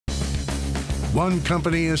One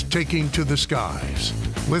company is taking to the skies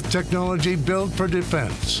with technology built for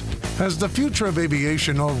defense. Has the future of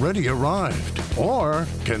aviation already arrived? Or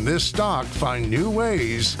can this stock find new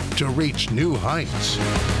ways to reach new heights?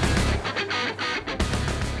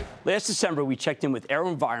 Last December, we checked in with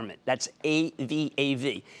AeroVironment. That's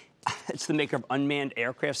AVAV. It's the maker of unmanned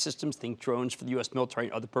aircraft systems, think drones for the U.S. military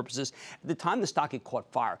and other purposes. At the time, the stock had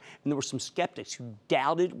caught fire, and there were some skeptics who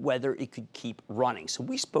doubted whether it could keep running. So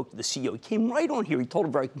we spoke to the CEO. He came right on here. He told a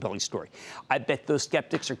very compelling story. I bet those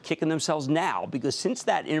skeptics are kicking themselves now, because since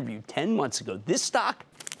that interview 10 months ago, this stock,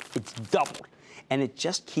 it's doubled. And it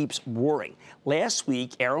just keeps roaring. Last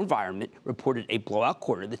week, AeroVironment reported a blowout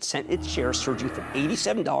quarter that sent its shares surging from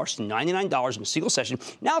 $87 to $99 in a single session.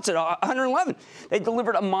 Now it's at $111. They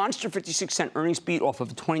delivered a monster 56-cent earnings beat off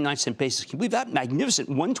of a 29-cent basis. Can you believe that? Magnificent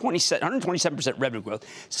 127% revenue growth.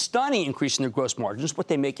 Stunning increase in their gross margins, what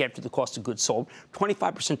they make after the cost of goods sold,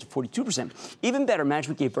 25% to 42%. Even better,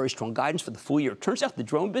 management gave very strong guidance for the full year. It turns out the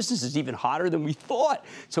drone business is even hotter than we thought.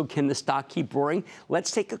 So can the stock keep roaring?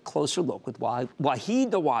 Let's take a closer look with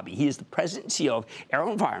Wahid Dawabi. He is the president and CEO of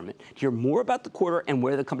AeroVironment. To hear more about the quarter and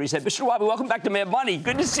where the company's headed. Mr. Dawabi, welcome back to Mad Money.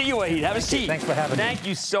 Good to see you, Wahid. Have a seat. Thanks for having me. Thank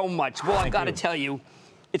you so much. Well, I've got to tell you,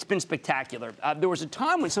 it's been spectacular. There was a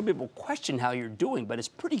time when some people questioned how you're doing, but it's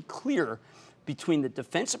pretty clear between the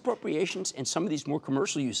defense appropriations and some of these more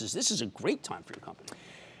commercial uses. This is a great time for your company.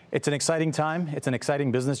 It's an exciting time. It's an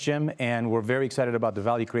exciting business, Jim, and we're very excited about the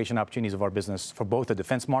value creation opportunities of our business for both the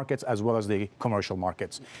defense markets as well as the commercial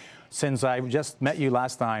markets. Since I just met you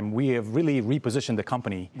last time, we have really repositioned the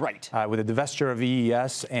company. Right. With the divestiture of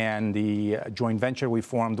EES and the joint venture we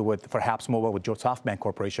formed for HAPSMobile with SoftBank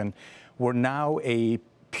Corporation, we're now a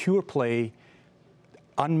pure-play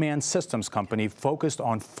unmanned systems company focused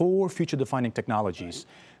on 4 future-defining technologies: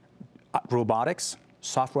 robotics,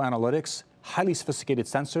 software analytics, highly sophisticated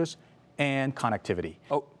sensors, and connectivity.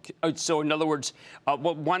 Oh, so in other words,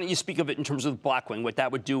 well, why don't you speak of it in terms of Blackwing, what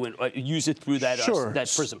that would do, and use it through that, sure.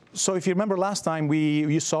 That prism? So if you remember last time,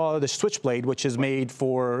 you saw the Switchblade, which is made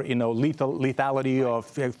for lethality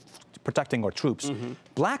of protecting our troops. Mm-hmm.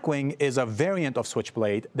 Blackwing is a variant of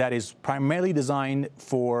Switchblade that is primarily designed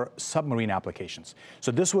for submarine applications.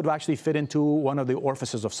 So this would actually fit into one of the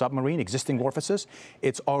orifices of submarine, existing orifices.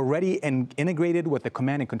 It's already integrated with the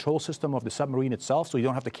command and control system of the submarine itself, so you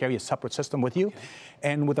don't have to carry a separate system with you. Okay.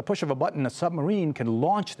 And with the push of a button, a submarine can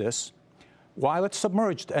launch this while it's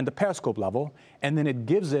submerged at the periscope level, and then it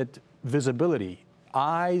gives it visibility,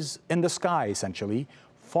 eyes in the sky, essentially,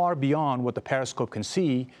 far beyond what the periscope can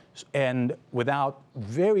see, and without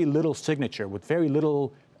very little signature, with very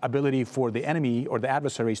little ability for the enemy or the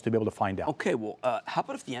adversaries to be able to find out. Okay, well, how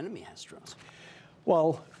about if the enemy has drones?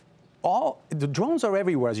 Well, the drones are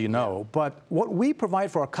everywhere, as you know, but what we provide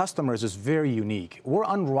for our customers is very unique. We're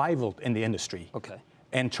unrivaled in the industry. Okay.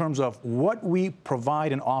 In terms of what we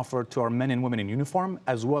provide and offer to our men and women in uniform,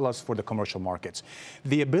 as well as for the commercial markets.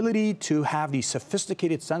 The ability to have these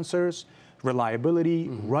sophisticated sensors, reliability,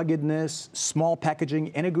 ruggedness, small packaging,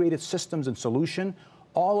 integrated systems and solution,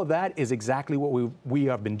 all of that is exactly what we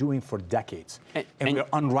have been doing for decades. And we're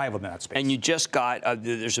unrivaled in that space. And you just got,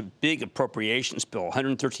 there's a big appropriations bill,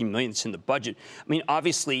 $113 million in the budget. I mean,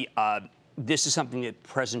 obviously, this is something that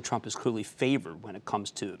President Trump has clearly favored when it comes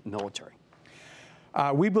to military.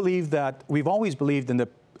 We believe that, we've always believed in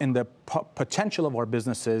the potential of our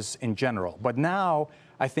businesses in general. But now,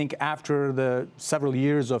 I think after the several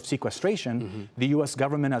years of sequestration, the U.S.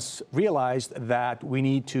 government has realized that we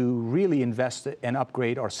need to really invest and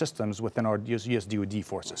upgrade our systems within our U.S. DoD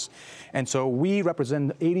forces. And so we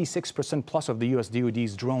represent 86% plus of the U.S.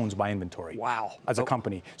 DoD's drones by inventory. Wow. As a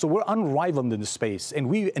company. So we're unrivaled in the space. And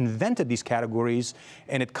we invented these categories,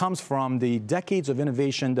 and it comes from the decades of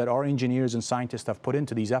innovation that our engineers and scientists have put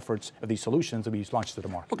into these efforts, of these solutions that we've launched to the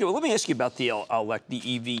market. Okay, well, let me ask you about the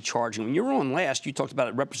EV charging. When you were on last, you talked about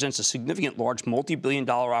it represents a significant, large,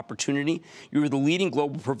 multi-billion-dollar opportunity. You were the leading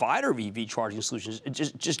global provider of EV charging solutions. It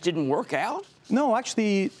just didn't work out? No,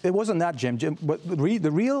 actually, it wasn't that, Jim. But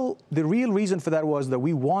the real reason for that was that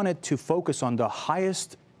we wanted to focus on the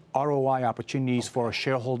highest ROI opportunities for our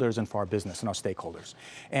shareholders and for our business and our stakeholders.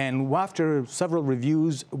 And after several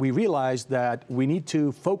reviews, we realized that we need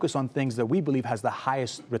to focus on things that we believe has the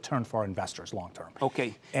highest return for our investors long term.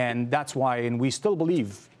 Okay. And that's why, and we still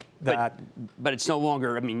believe that. But it's no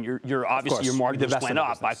longer, I mean, you're obviously your margins went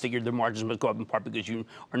up. I figured the margins must go up in part because you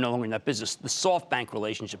are no longer in that business. The SoftBank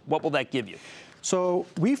relationship, what will that give you? So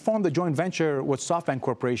we formed a joint venture with SoftBank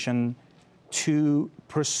Corporation to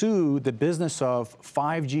pursue the business of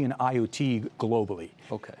 5G and IoT globally.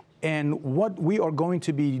 Okay. And what we are going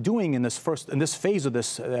to be doing in this phase of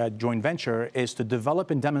this joint venture is to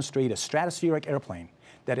develop and demonstrate a stratospheric airplane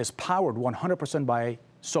that is powered 100% by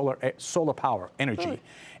solar power energy. Really?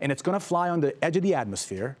 And it's going to fly on the edge of the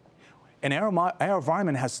atmosphere. And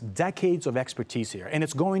AeroVironment has decades of expertise here. And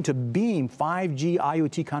it's going to beam 5G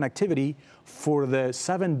IoT connectivity for the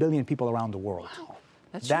 7 billion people around the world. Wow.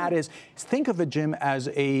 Think of it, Jim, as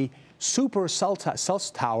a super cell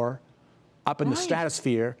tower up in the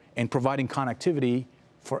stratosphere and providing connectivity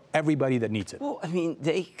for everybody that needs it. Well, I mean,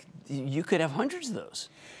 you could have hundreds of those.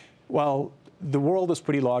 Well, the world is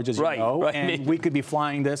pretty large, as you know, and we could be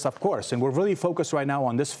flying this, of course. And we're really focused right now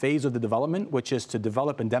on this phase of the development, which is to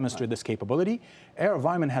develop and demonstrate this capability.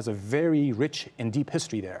 AeroVironment has a very rich and deep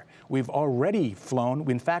history there. We've already flown.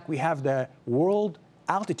 In fact, we have the world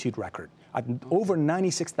altitude record at over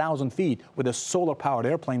 96,000 feet with a solar-powered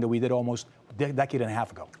airplane that we did almost a decade and a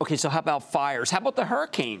half ago. Okay, so how about fires? How about the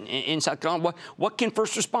hurricane in South Carolina? What can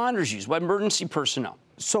first responders use? What emergency personnel?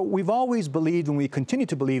 So we've always believed, and we continue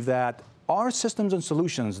to believe, that our systems and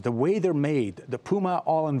solutions, the way they're made, the Puma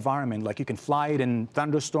all-environment, like you can fly it in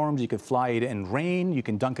thunderstorms, you can fly it in rain, you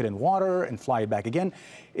can dunk it in water and fly it back again,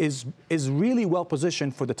 is really well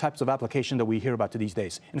positioned for the types of application that we hear about these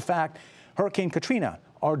days. In fact, Hurricane Katrina,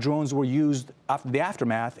 our drones were used after the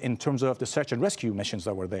aftermath in terms of the search and rescue missions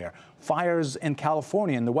that were there. Fires in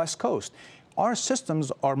California and the West Coast. Our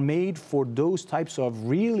systems are made for those types of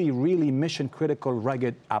really, really mission-critical,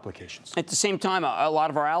 rugged applications. At the same time, a lot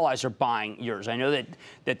of our allies are buying yours. I know that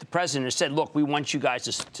the president has said, look, we want you guys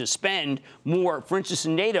to spend more. For instance,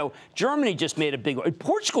 in NATO, Germany just made a big order.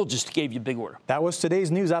 Portugal just gave you a big order. That was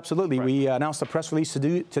today's news, absolutely. Right. We announced a press release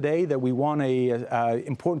today that we won an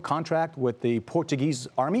important contract with the Portuguese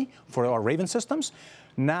army for our Raven systems.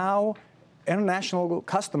 Now, international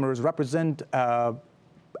customers represent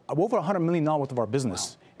over $100 million worth of our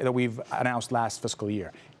business that we've announced last fiscal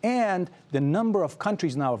year. And the number of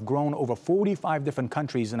countries now have grown over 45 different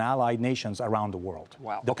countries and allied nations around the world,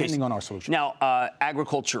 depending on our solution. Now,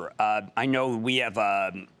 agriculture. I know we have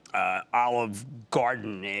Olive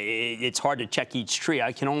Garden. It's hard to check each tree.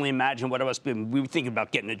 I can only imagine what it must be. We were thinking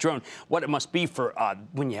about getting a drone. What it must be for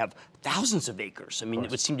when you have thousands of acres. I mean,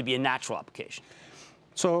 it would seem to be a natural application.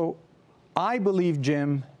 So I believe,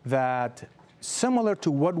 Jim, that similar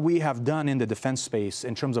to what we have done in the defense space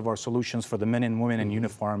in terms of our solutions for the men and women in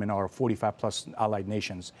uniform in our 45-plus allied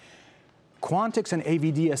nations, Quantix and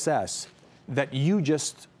AVDSS that you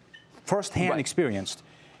just firsthand experienced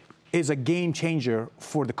is a game changer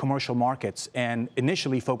for the commercial markets and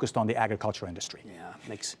initially focused on the agriculture industry.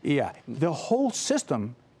 The whole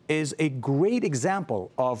system is a great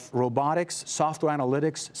example of robotics, software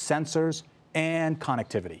analytics, sensors, and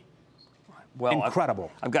connectivity. Well,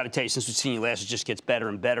 incredible. I've got to tell you, since we've seen you last, it just gets better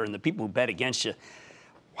and better. And the people who bet against you,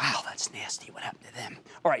 wow, that's nasty. What happened to them?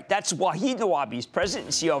 All right, that's Wahid Nawabi. He's president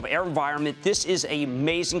and CEO of AeroVironment. This is an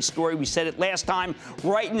amazing story. We said it last time,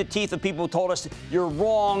 right in the teeth of people who told us you're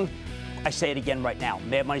wrong. I say it again right now.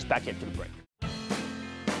 Mad Money's back after the break.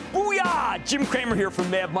 Booyah! Jim Cramer here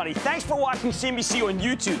from Mad Money. Thanks for watching CNBC on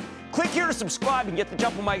YouTube. Click here to subscribe and get the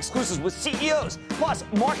jump on my exclusives with CEOs, plus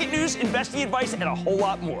market news, investing advice, and a whole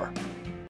lot more.